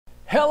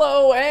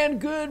Hello and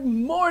good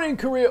morning,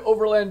 Korea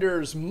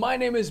Overlanders. My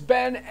name is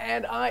Ben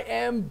and I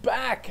am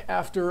back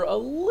after a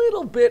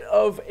little bit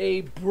of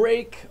a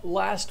break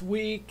last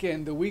week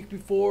and the week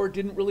before.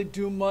 Didn't really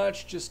do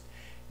much, just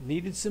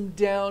needed some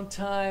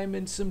downtime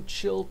and some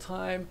chill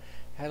time.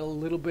 Had a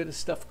little bit of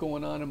stuff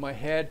going on in my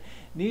head.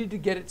 Needed to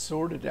get it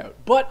sorted out.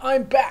 But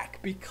I'm back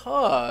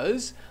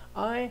because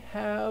I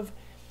have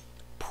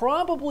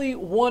probably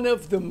one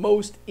of the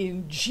most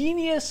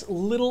ingenious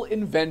little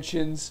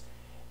inventions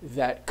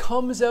that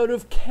comes out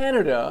of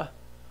Canada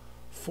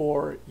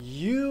for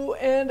you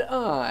and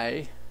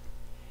I,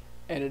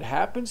 and it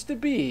happens to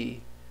be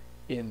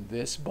in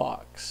this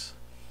box.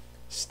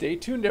 Stay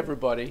tuned,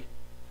 everybody,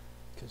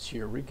 because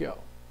here we go.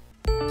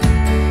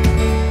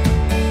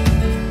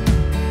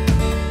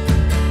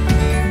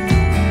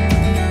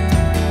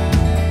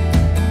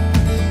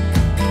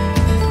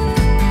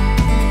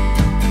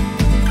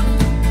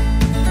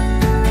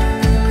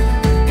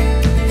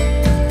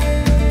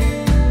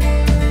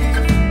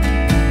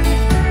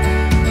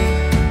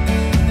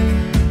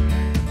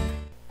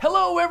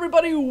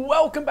 Everybody,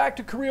 welcome back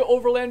to Korea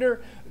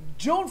Overlander.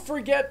 Don't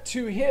forget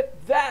to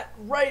hit that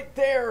right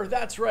there.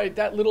 That's right,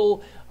 that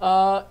little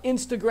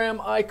Instagram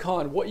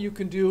icon. What you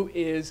can do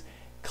is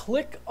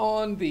click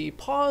on the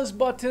pause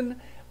button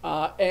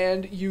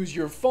and use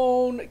your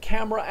phone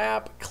camera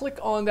app. Click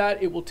on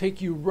that. It will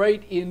take you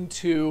right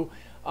into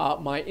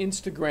my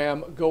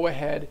Instagram. Go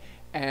ahead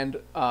and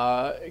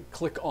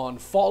click on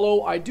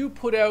follow. I do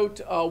put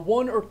out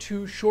 1 or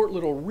 2 short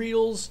little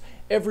reels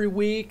every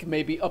week,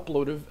 maybe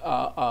upload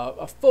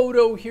a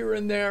photo here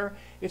and there.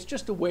 It's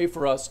just a way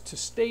for us to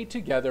stay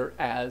together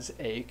as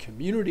a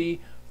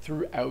community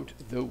throughout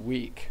the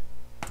week.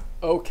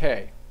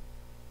 Okay,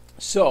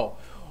 so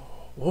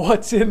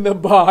what's in the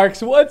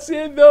box? What's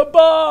in the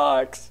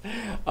box?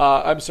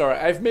 I'm sorry,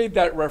 I've made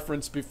that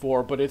reference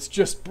before, but it's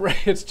just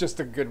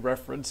a good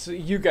reference.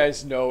 You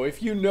guys know.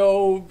 If you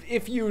know,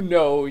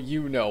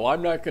 you know.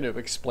 I'm not going to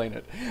explain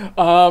it.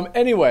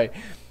 Anyway,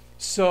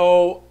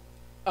 so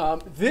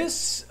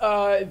this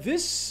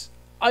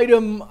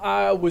item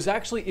was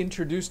actually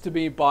introduced to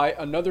me by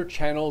another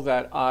channel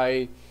that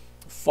I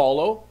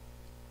follow.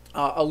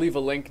 I'll leave a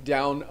link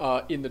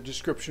down in the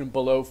description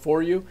below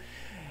for you.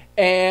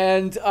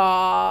 And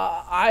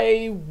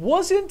I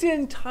wasn't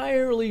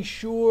entirely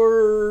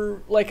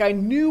sure, like I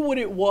knew what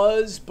it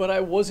was, but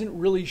I wasn't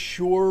really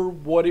sure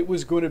what it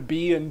was going to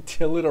be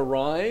until it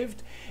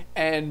arrived.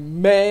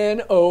 And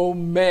man, oh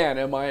man,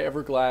 am I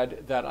ever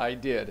glad that I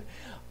did.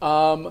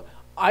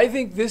 I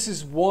think this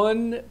is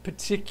one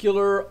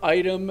particular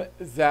item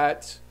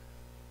that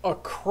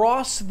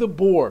across the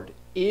board,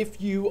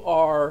 if you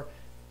are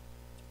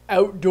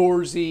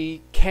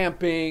outdoorsy,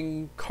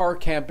 camping, car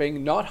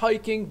camping, not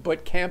hiking,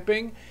 but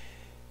camping,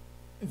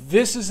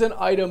 this is an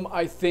item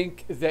I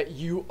think that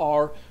you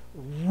are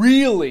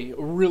really,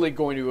 really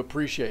going to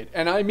appreciate.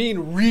 And I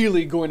mean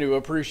really going to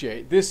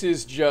appreciate. This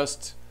is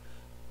just,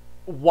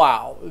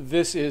 wow,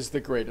 this is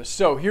the greatest.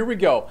 So here we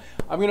go.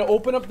 I'm going to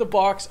open up the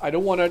box. I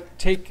don't want to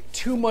take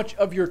too much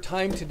of your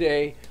time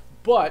today,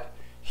 but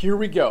here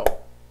we go.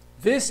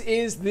 This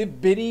is the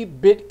Bitty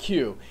Bit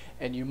Q.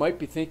 And you might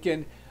be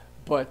thinking,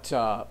 but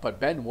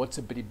Ben, what's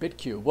a Bitty Bit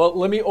Q? Well,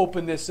 let me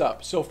open this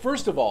up. So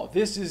first of all,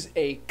 this is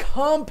a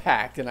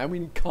compact, and I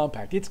mean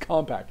compact, it's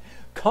compact,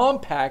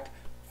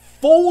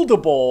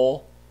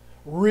 foldable,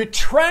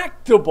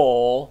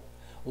 retractable,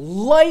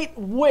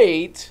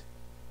 lightweight,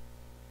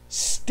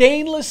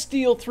 stainless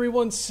steel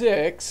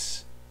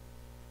 316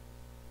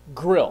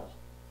 grill.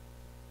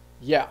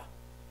 Yeah,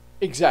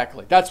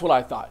 exactly. That's what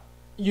I thought.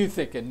 You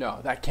thinking, no,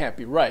 that can't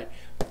be right.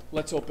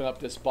 Let's open up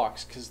this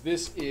box because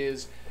this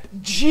is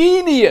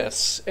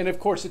genius. And of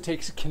course it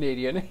takes a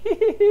Canadian.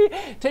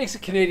 It takes a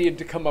Canadian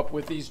to come up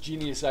with these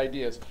genius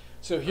ideas.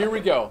 So here we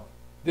go.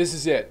 This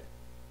is it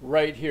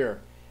right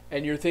here.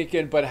 And you're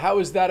thinking, but how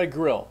is that a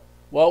grill?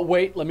 Well,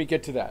 wait, let me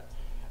get to that.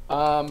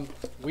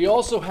 We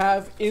also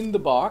have in the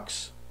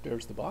box,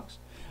 there's the box.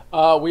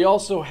 We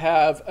also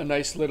have a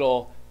nice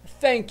little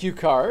thank you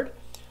card.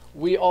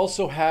 We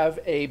also have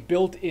a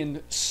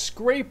built-in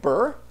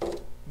scraper,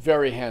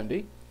 very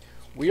handy.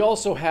 We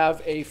also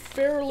have a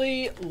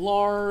fairly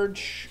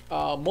large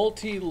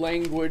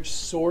multi-language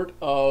sort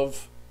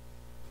of,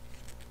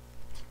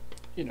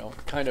 you know,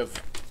 kind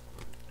of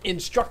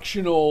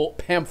instructional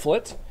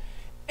pamphlet.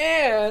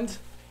 And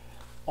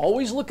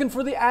always looking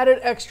for the added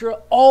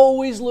extra.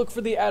 Always look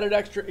for the added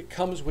extra. It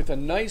comes with a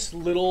nice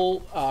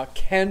little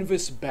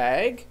canvas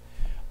bag,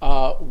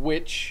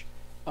 which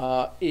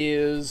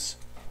is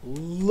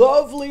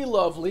lovely,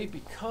 lovely,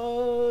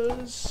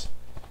 because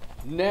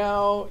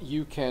now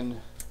you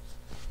can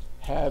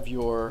have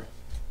your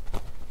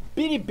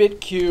Bitty Bit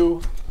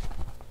Q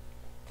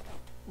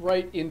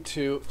right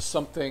into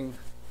something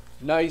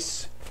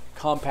nice,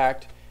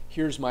 compact.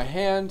 Here's my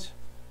hand.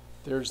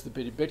 There's the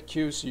Bitty Bit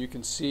Q, so you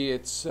can see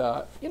it's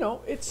you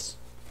know, it's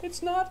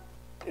not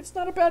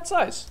a bad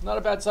size, not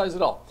a bad size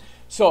at all.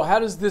 So how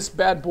does this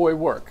bad boy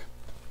work?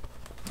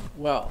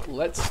 Well,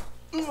 let's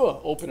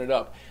open it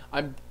up.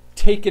 I'm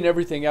taken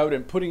everything out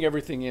and putting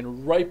everything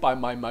in right by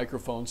my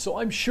microphone, so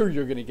I'm sure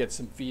you're going to get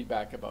some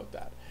feedback about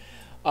that.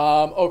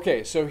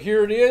 Okay, so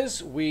here it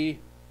is.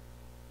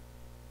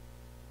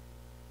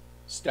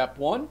 Step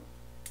 1.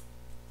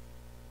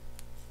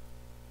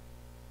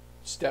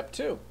 Step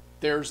 2.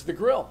 There's the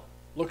grill.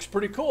 Looks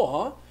pretty cool,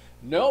 huh?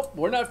 Nope,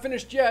 we're not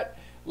finished yet.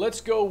 Let's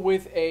go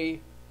with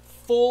a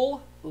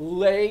full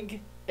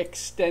leg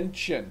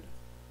extension.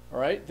 All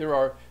right, there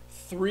are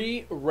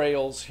 3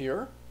 rails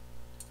here.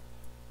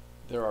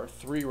 There are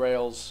 3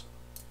 rails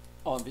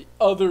on the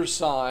other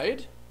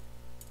side,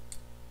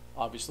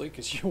 obviously,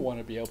 because you want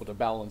to be able to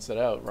balance it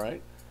out,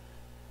 right?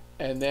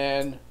 And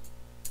then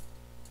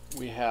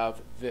we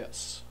have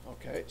this.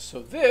 Okay,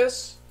 so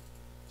this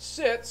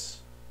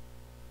sits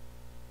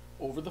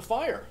over the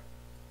fire.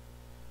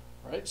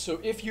 All right, so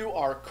if you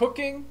are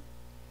cooking,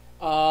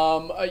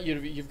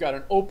 you've got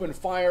an open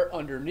fire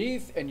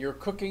underneath and you're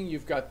cooking,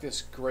 you've got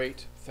this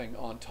great thing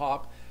on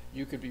top.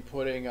 You could be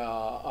putting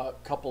a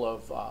couple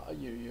of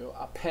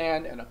a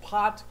pan and a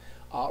pot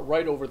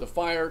right over the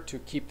fire to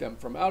keep them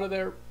from out of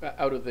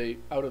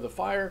the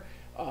fire,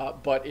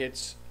 but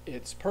it's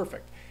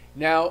perfect.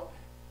 Now,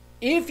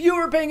 if you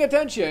were paying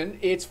attention,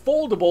 it's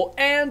foldable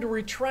and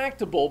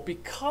retractable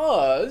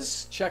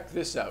because, check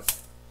this out.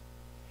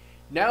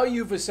 Now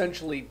you've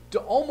essentially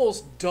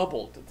almost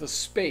doubled the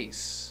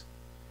space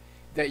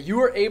that you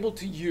are able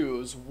to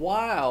use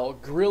while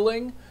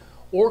grilling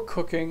or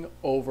cooking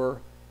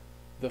over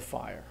the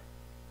fire.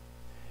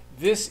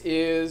 This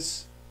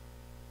is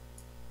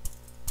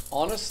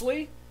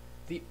honestly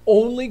the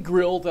only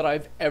grill that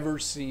I've ever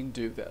seen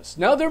do this.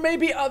 Now there may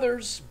be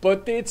others,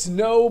 but it's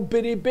no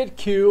bitty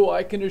BitQ,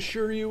 I can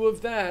assure you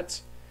of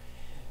that.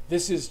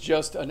 This is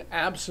just an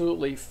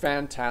absolutely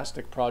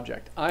fantastic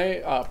product.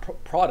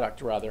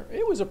 Product rather.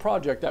 It was a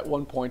project at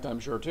one point, I'm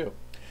sure too.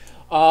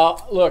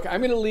 Look,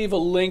 I'm going to leave a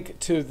link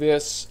to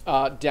this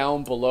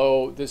down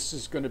below. This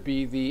is going to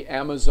be the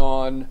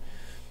Amazon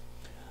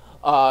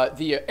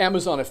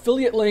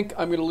affiliate link.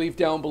 I'm going to leave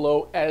down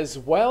below, as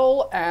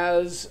well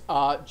as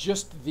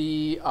just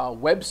the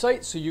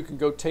website, so you can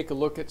go take a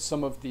look at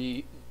some of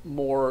the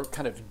more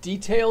kind of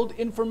detailed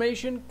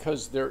information,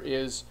 because there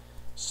is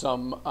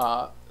some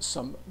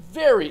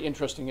very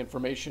interesting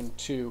information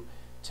to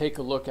take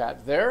a look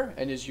at there.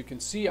 And as you can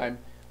see, I'm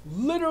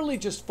literally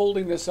just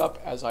folding this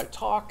up as I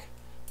talk.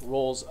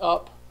 Rolls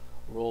up,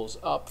 rolls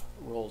up,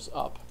 rolls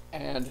up,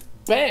 and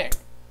bang!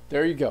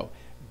 There you go.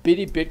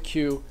 Bitty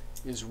BitQ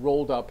is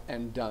rolled up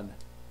and done.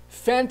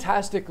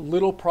 Fantastic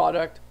little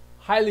product,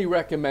 highly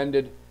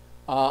recommended.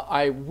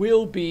 I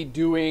will be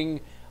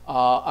doing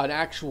an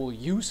actual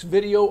use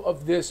video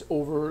of this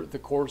over the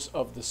course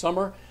of the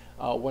summer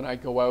when I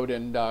go out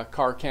and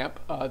car camp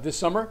this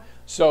summer.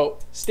 So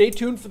stay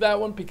tuned for that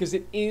one, because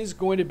it is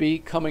going to be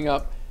coming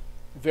up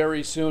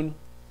very soon.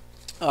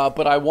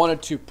 But I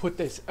wanted to put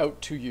this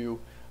out to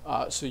you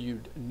so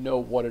you'd know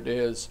what it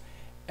is.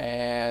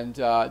 And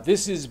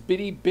this is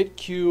Bitty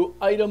BitQ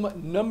item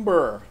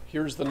number.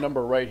 Here's the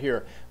number right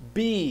here.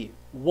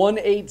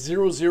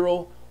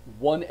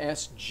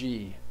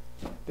 B18001SG.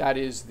 That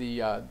is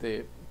the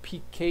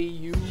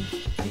PKU.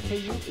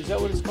 PKU? Is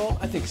that what it's called?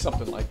 I think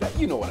something like that.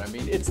 You know what I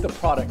mean. It's the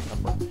product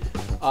number.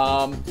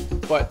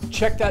 But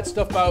check that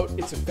stuff out.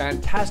 It's a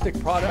fantastic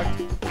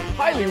product.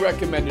 Highly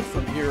recommended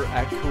from here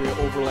at Korea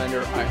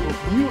Overlander. I hope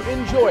you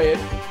enjoy it.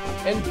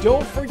 And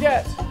don't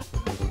forget,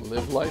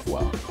 live life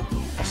well.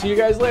 I'll see you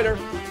guys later.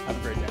 Have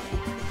a great day.